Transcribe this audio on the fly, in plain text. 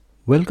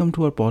Welcome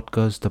to our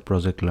podcast, The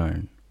Project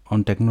Learn,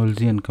 on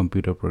technology and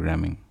computer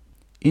programming.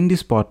 In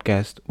this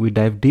podcast, we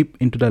dive deep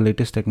into the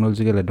latest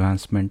technological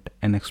advancement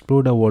and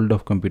explore the world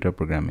of computer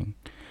programming,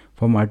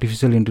 from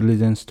artificial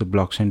intelligence to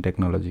blockchain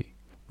technology.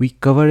 We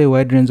cover a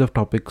wide range of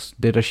topics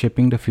that are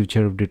shaping the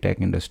future of the tech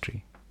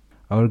industry.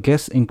 Our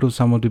guests include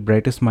some of the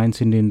brightest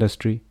minds in the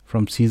industry,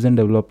 from seasoned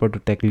developer to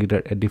tech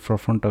leader at the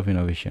forefront of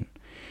innovation.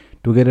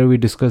 Together, we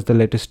discuss the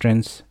latest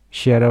trends,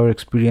 share our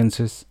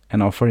experiences,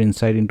 and offer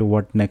insight into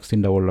what next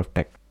in the world of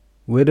tech.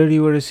 Whether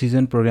you are a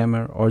seasoned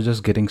programmer or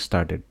just getting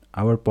started,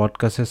 our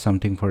podcast has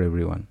something for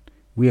everyone.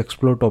 We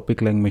explore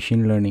topics like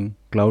machine learning,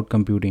 cloud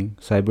computing,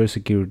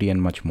 cybersecurity,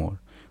 and much more.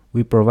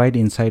 We provide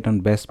insight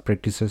on best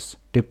practices,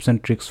 tips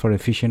and tricks for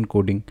efficient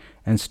coding,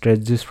 and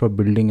strategies for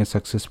building a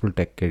successful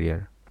tech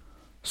career.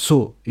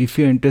 So, if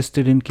you're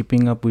interested in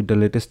keeping up with the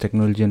latest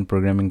technology and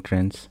programming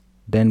trends,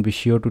 then be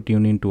sure to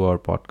tune in to our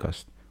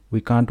podcast. We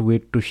can't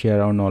wait to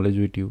share our knowledge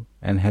with you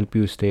and help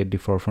you stay at the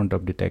forefront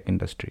of the tech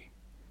industry.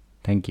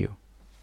 Thank you.